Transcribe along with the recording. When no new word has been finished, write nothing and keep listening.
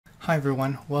Hi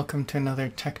everyone, welcome to another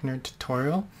TechNerd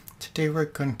tutorial. Today we're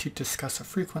going to discuss a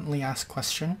frequently asked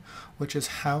question, which is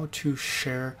how to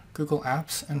share Google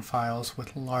Apps and files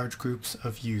with large groups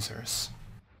of users.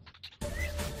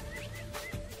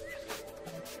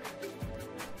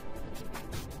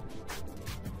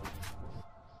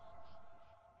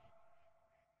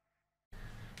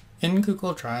 In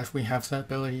Google Drive, we have the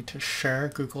ability to share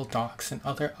Google Docs and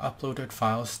other uploaded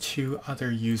files to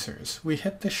other users. We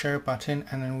hit the share button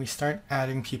and then we start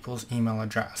adding people's email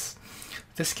address.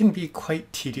 This can be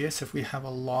quite tedious if we have a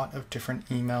lot of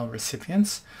different email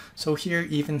recipients. So here,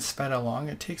 even sped along,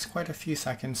 it takes quite a few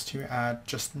seconds to add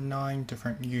just 9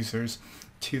 different users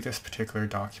to this particular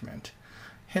document.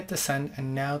 Hit the send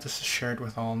and now this is shared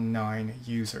with all 9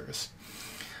 users.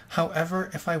 However,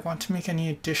 if I want to make any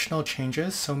additional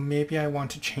changes, so maybe I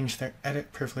want to change their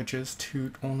edit privileges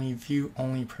to only view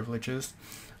only privileges,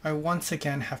 I once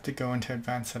again have to go into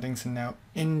advanced settings and now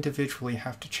individually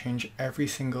have to change every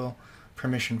single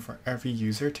permission for every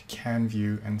user to can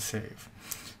view and save.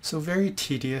 So very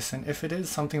tedious, and if it is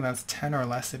something that's 10 or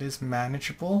less, it is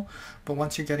manageable, but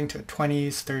once you're getting to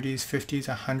 20s, 30s, 50s,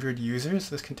 100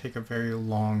 users, this can take a very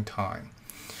long time.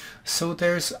 So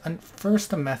there's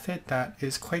first a method that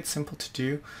is quite simple to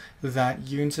do that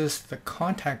uses the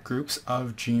contact groups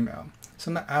of Gmail. So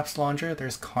in the Apps Launcher,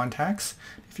 there's contacts.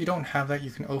 If you don't have that, you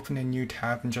can open a new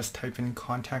tab and just type in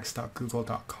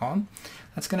contacts.google.com.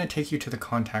 That's going to take you to the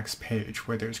contacts page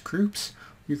where there's groups.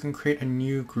 You can create a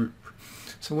new group.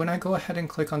 So when I go ahead and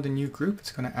click on the new group,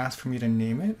 it's going to ask for me to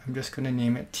name it. I'm just going to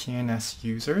name it TNS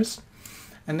users.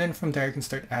 And then from there, you can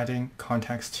start adding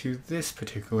contacts to this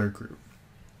particular group.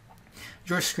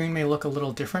 Your screen may look a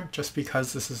little different just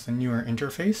because this is the newer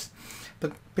interface,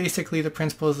 but basically the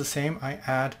principle is the same. I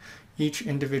add each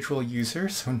individual user,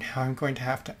 so now I'm going to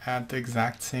have to add the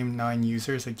exact same 9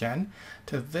 users again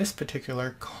to this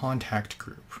particular contact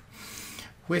group.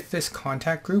 With this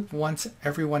contact group, once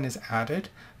everyone is added,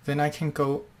 then I can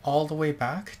go all the way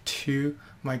back to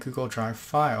my Google Drive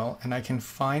file and I can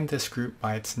find this group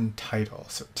by its title.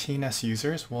 So TNS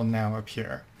users will now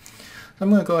appear. I'm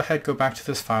going to go ahead, go back to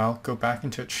this file, go back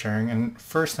into its sharing, and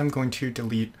first I'm going to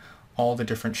delete all the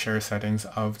different share settings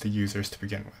of the users to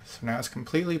begin with. So now it's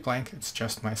completely blank, it's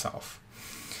just myself.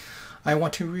 I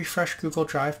want to refresh Google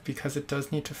Drive because it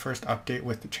does need to first update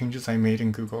with the changes I made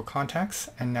in Google Contacts,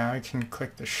 and now I can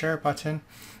click the share button,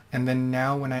 and then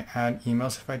now when I add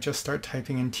emails, if I just start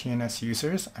typing in TNS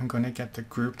users, I'm going to get the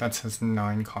group that says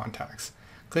 9 contacts.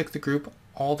 Click the group,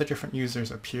 all the different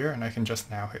users appear, and I can just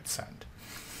now hit send.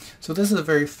 So this is a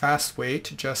very fast way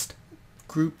to just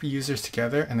group users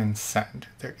together and then send.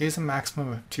 There is a maximum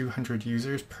of 200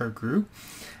 users per group.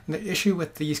 And the issue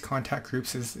with these contact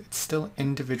groups is it's still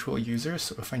individual users.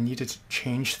 So if I needed to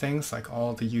change things like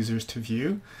all the users to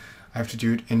view, I have to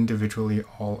do it individually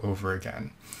all over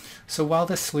again. So while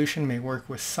this solution may work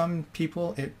with some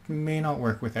people, it may not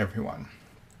work with everyone.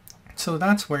 So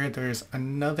that's where there's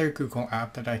another Google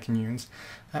app that I can use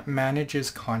that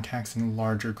manages contacts in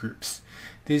larger groups.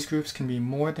 These groups can be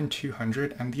more than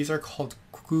 200, and these are called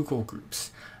Google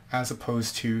Groups, as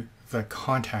opposed to the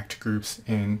contact groups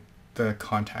in the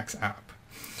Contacts app.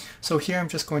 So here I'm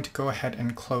just going to go ahead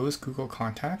and close Google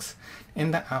Contacts. In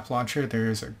the App Launcher,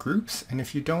 there's a Groups, and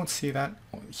if you don't see that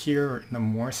here or in the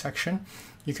More section,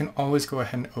 you can always go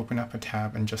ahead and open up a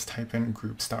tab and just type in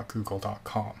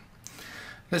groups.google.com.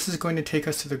 This is going to take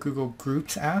us to the Google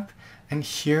Groups app, and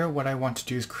here what I want to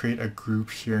do is create a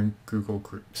group here in Google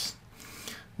Groups.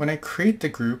 When I create the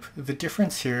group, the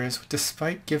difference here is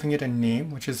despite giving it a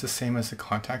name, which is the same as the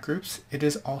contact groups, it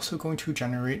is also going to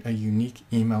generate a unique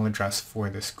email address for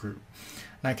this group.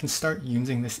 And I can start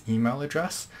using this email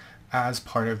address as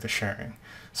part of the sharing.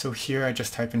 So here I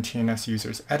just type in TNS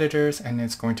users editors, and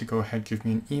it's going to go ahead and give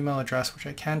me an email address, which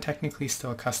I can technically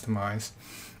still customize.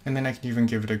 And then I can even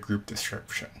give it a group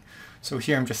description. So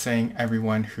here I'm just saying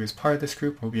everyone who is part of this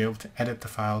group will be able to edit the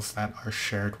files that are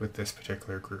shared with this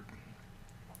particular group.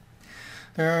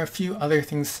 There are a few other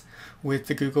things with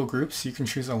the Google Groups. You can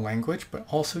choose a language, but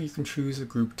also you can choose a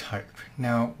group type.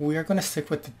 Now, we are going to stick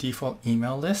with the default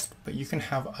email list, but you can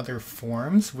have other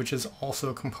forms, which is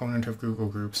also a component of Google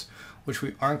Groups, which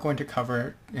we aren't going to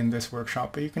cover in this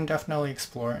workshop, but you can definitely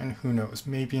explore, and who knows,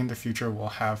 maybe in the future we'll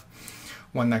have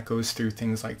one that goes through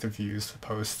things like the views, the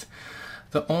posts.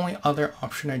 The only other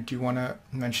option I do want to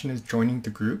mention is joining the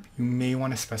group. You may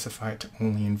want to specify it to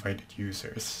only invited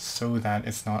users so that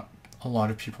it's not a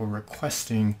lot of people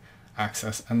requesting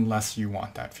access unless you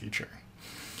want that feature.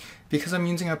 Because I'm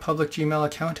using a public Gmail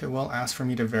account, it will ask for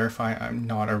me to verify I'm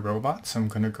not a robot, so I'm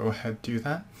going to go ahead and do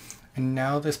that. And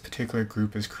now this particular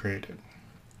group is created.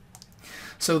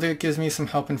 So that gives me some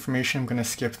help information. I'm going to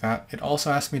skip that. It also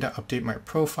asks me to update my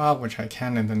profile, which I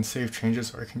can, and then save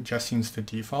changes, or I can just use the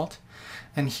default.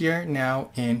 And here now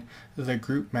in the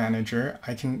group manager,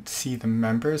 I can see the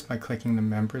members by clicking the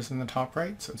members in the top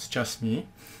right. So it's just me.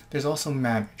 There's also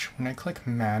manage. When I click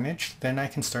manage, then I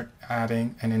can start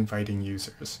adding and inviting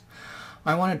users.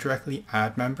 I want to directly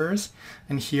add members,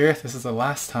 and here this is the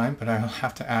last time, but I'll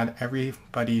have to add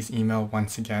everybody's email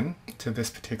once again to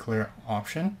this particular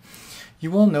option.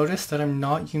 You will notice that I'm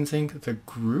not using the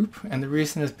group, and the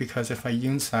reason is because if I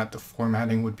use that, the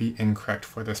formatting would be incorrect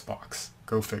for this box.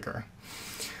 Go figure.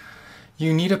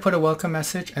 You need to put a welcome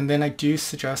message, and then I do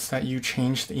suggest that you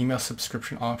change the email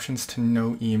subscription options to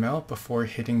no email before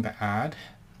hitting the add,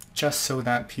 just so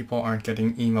that people aren't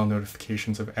getting email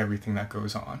notifications of everything that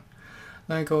goes on.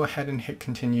 Then I go ahead and hit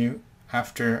continue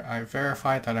after I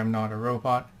verify that I'm not a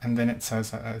robot, and then it says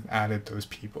that I've added those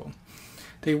people.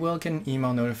 They will get an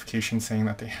email notification saying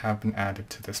that they have been added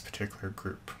to this particular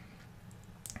group.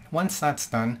 Once that's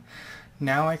done,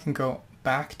 now I can go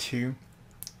back to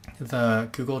the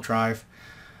Google Drive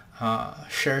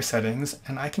share settings,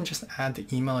 and I can just add the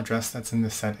email address that's in the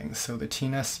settings, so the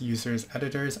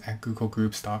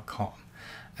tnsusersEditors@googlegroups.com.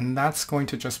 And that's going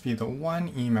to just be the one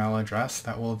email address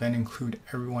that will then include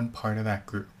everyone part of that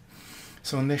group.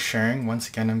 So in this sharing, once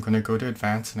again, I'm going to go to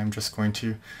advanced, and I'm just going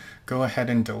to go ahead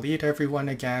and delete everyone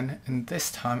again. And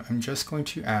this time, I'm just going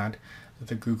to add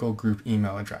the Google group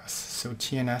email address. So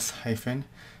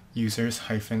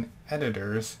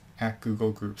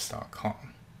tns-users-editors@googlegroups.com.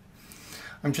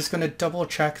 I'm just going to double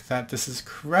check that this is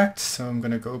correct. So I'm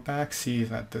going to go back, see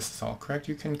that this is all correct.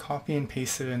 You can copy and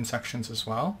paste it in sections as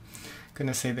well. I'm going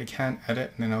to say they can't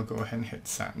edit, and then I'll go ahead and hit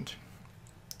send.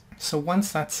 So once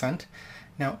that's sent,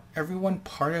 now everyone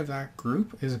part of that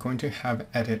group is going to have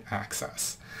edit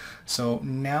access. So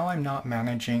now I'm not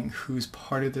managing who's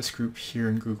part of this group here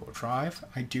in Google Drive.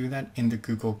 I do that in the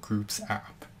Google Groups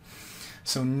app.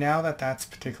 So now that that's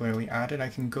particularly added, I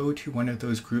can go to one of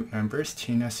those group members,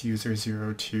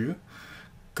 TNSUser02,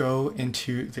 go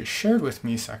into the shared with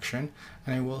me section,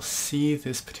 and I will see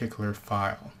this particular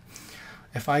file.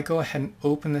 If I go ahead and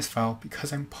open this file,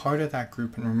 because I'm part of that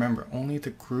group, and remember, only the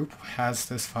group has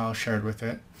this file shared with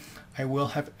it, I will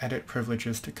have edit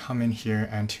privileges to come in here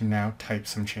and to now type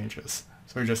some changes.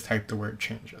 So I just type the word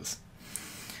changes.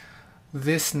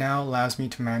 This now allows me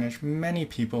to manage many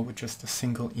people with just a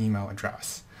single email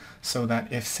address. So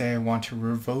that if, say, I want to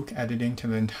revoke editing to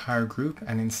the entire group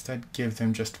and instead give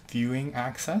them just viewing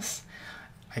access,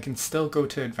 I can still go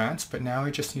to advanced, but now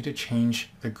I just need to change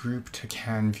the group to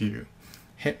can view.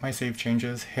 Hit my save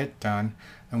changes, hit done,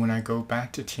 and when I go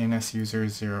back to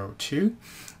TNSUser02,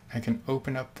 I can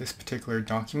open up this particular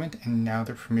document, and now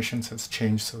the permissions has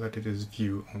changed so that it is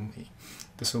view only.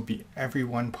 This will be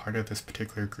everyone part of this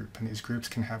particular group, and these groups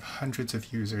can have hundreds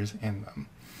of users in them.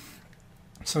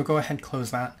 So go ahead,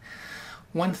 close that.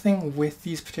 One thing with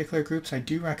these particular groups, I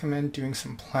do recommend doing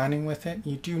some planning with it.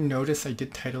 You do notice I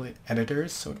did title it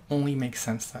editors, so it only makes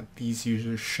sense that these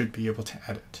users should be able to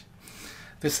edit.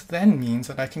 This then means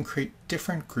that I can create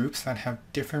different groups that have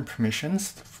different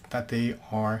permissions that they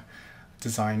are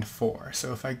designed for.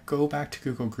 So if I go back to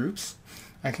Google Groups,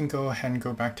 I can go ahead and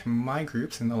go back to my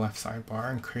groups in the left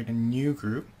sidebar and create a new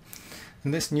group.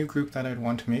 And this new group that I'd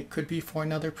want to make could be for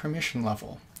another permission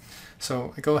level.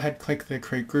 So I go ahead, click the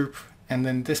create group, and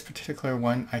then this particular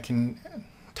one I can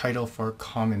title for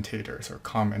commentators or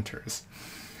commenters.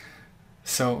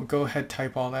 So go ahead,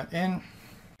 type all that in.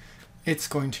 It's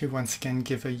going to once again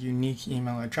give a unique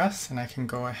email address, and I can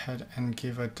go ahead and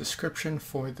give a description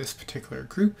for this particular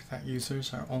group that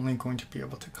users are only going to be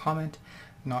able to comment,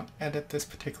 not edit this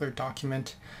particular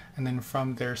document, and then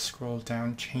from there scroll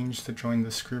down, change the join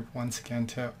this group once again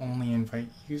to only invite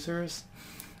users,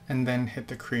 and then hit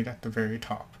the create at the very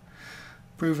top.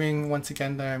 Proving once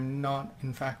again that I'm not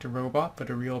in fact a robot but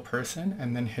a real person,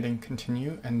 and then hitting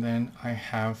continue, and then I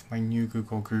have my new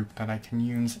Google group that I can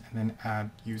use and then add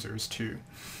users to.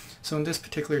 So in this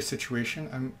particular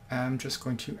situation, I'm just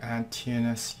going to add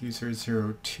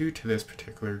TNSUser02 to this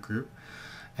particular group,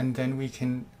 and then we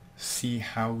can see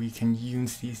how we can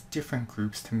use these different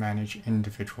groups to manage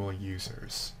individual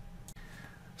users.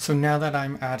 So now that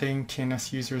I'm adding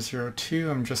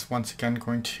TNSUser02, I'm just once again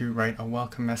going to write a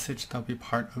welcome message that'll be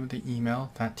part of the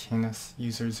email that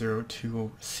TNSUser02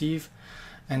 will receive,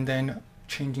 and then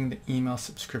changing the email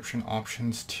subscription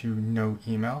options to no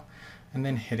email, and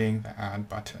then hitting the add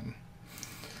button.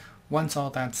 Once all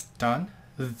that's done,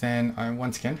 then I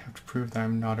once again have to prove that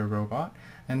I'm not a robot,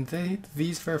 and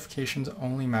these verifications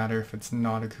only matter if it's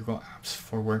not a Google Apps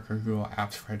for Work or Google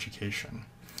Apps for Education.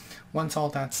 Once all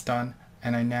that's done,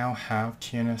 and I now have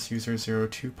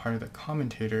TNSuser02 part of the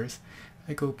commentators.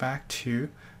 I go back to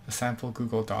the sample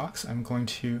Google Docs. I'm going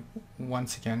to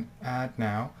once again add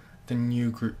now the new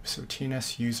group. So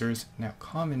TNS users now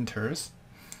commenters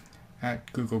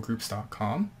at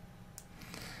googlegroups.com.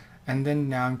 And then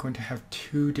now I'm going to have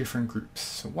two different groups.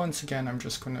 So once again, I'm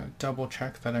just going to double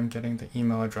check that I'm getting the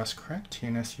email address correct,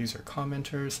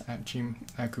 tnsusercommenters at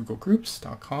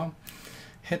googlegroups.com.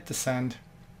 Hit the send,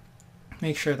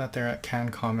 make sure that they're at can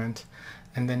comment,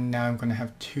 and then now I'm going to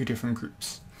have two different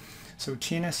groups. So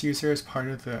TNS user is part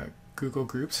of the Google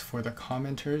Groups for the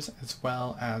commenters as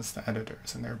well as the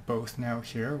editors, and they're both now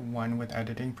here, one with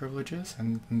editing privileges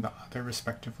and the other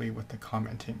respectively with the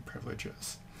commenting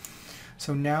privileges.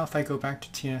 So now if I go back to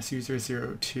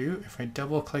TNSuser02, if I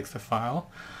double click the file,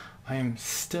 I am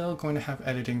still going to have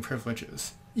editing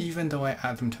privileges, even though I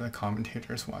add them to the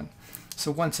commentators one. So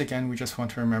once again, we just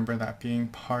want to remember that being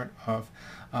part of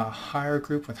a higher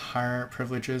group with higher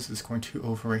privileges is going to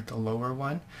overrate the lower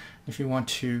one. If you want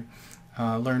to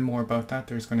learn more about that,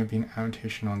 there's going to be an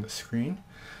annotation on the screen.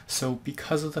 So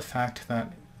because of the fact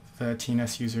that the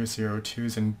TNSuser02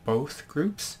 is in both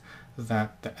groups,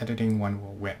 that the editing one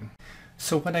will win.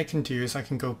 So what I can do is I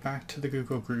can go back to the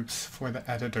Google Groups for the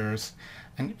editors,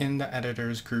 and in the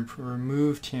editors group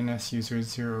remove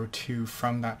TNSuser02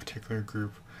 from that particular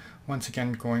group. Once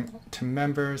again, going to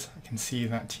members, I can see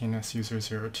that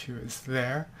TNSuser02 is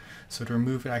there. So to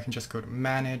remove it, I can just go to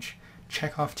manage,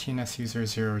 check off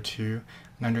TNSuser02,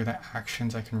 and under the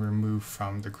actions I can remove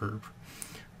from the group.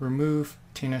 Remove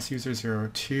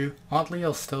TNSuser02. Oddly,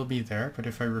 it'll still be there, but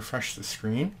if I refresh the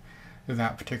screen,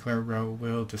 that particular row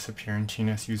will disappear and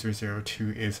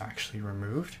TNSuser02 is actually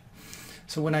removed.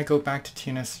 So when I go back to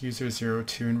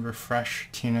TNSuser02 and refresh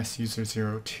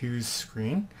TNSuser02's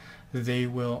screen, they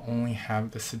will only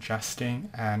have the suggesting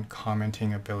and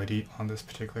commenting ability on this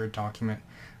particular document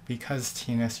because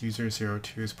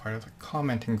TNSuser02 is part of the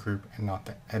commenting group and not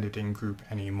the editing group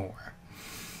anymore.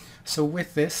 So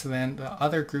with this, then the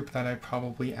other group that I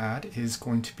probably add is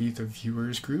going to be the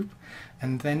viewers group.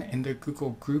 And then in the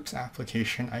Google Groups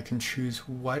application, I can choose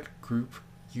what group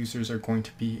users are going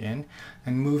to be in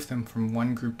and move them from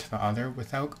one group to the other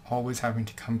without always having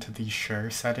to come to these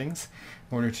share settings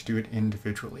in order to do it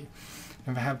individually.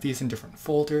 If I have these in different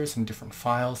folders and different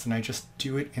files, then I just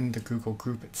do it in the Google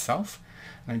group itself,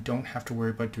 and I don't have to worry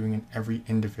about doing it in every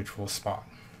individual spot.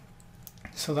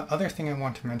 So the other thing I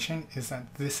want to mention is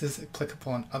that this is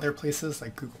applicable in other places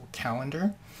like Google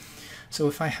Calendar. So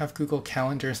if I have Google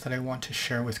Calendars that I want to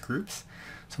share with groups,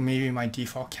 so maybe my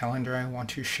default calendar I want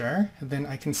to share, then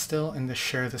I can still in the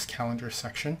share this calendar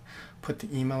section put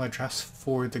the email address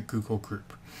for the Google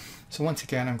group. So once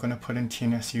again, I'm going to put in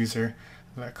TNS user,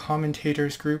 the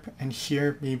commentators group, and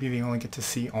here maybe they only get to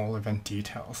see all event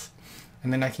details.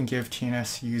 And then I can give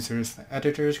TNS users the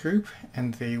editors group,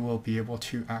 and they will be able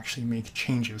to actually make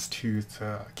changes to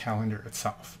the calendar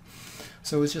itself.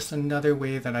 So it's just another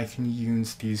way that I can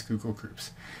use these Google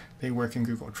groups. They work in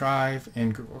Google Drive,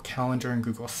 in Google Calendar, and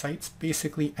Google Sites.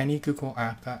 Basically any Google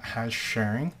app that has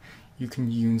sharing, you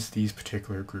can use these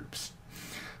particular groups.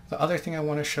 The other thing I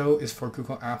want to show is for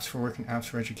Google Apps for Work and Apps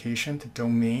for Education, the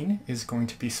domain is going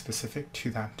to be specific to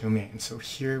that domain. So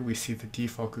here we see the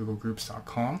default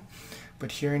googlegroups.com,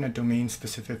 but here in a domain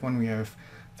specific one, we have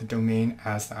the domain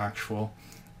as the actual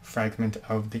fragment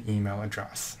of the email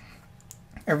address.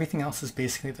 Everything else is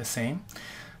basically the same,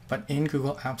 but in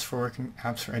Google Apps for Work and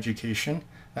Apps for Education,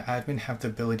 the admin have the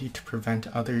ability to prevent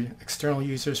other external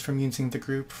users from using the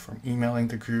group, from emailing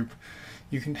the group.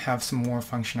 You can have some more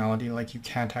functionality, like you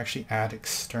can't actually add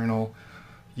external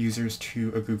users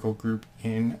to a Google group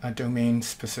in a domain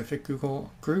specific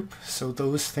Google group. So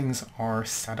those things are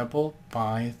settable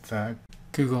by the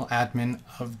Google admin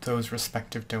of those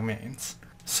respective domains.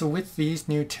 So with these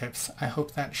new tips, I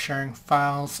hope that sharing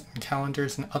files and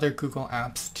calendars and other Google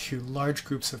apps to large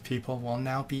groups of people will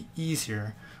now be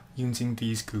easier using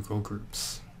these Google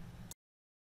groups.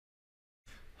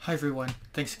 Hi everyone,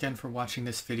 thanks again for watching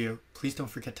this video. Please don't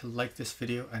forget to like this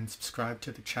video and subscribe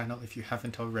to the channel if you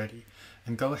haven't already.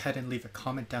 And go ahead and leave a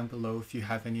comment down below if you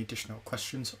have any additional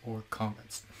questions or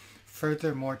comments.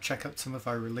 Furthermore, check out some of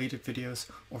our related videos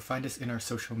or find us in our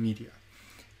social media.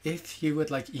 If you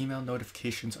would like email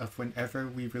notifications of whenever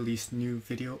we release new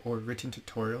video or written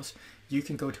tutorials, you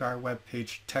can go to our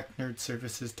webpage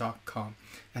technerdservices.com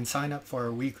and sign up for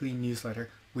our weekly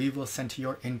newsletter. We will send to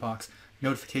your inbox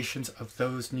notifications of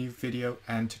those new video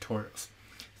and tutorials.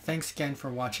 Thanks again for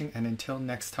watching, and until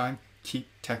next time, keep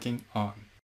teching on.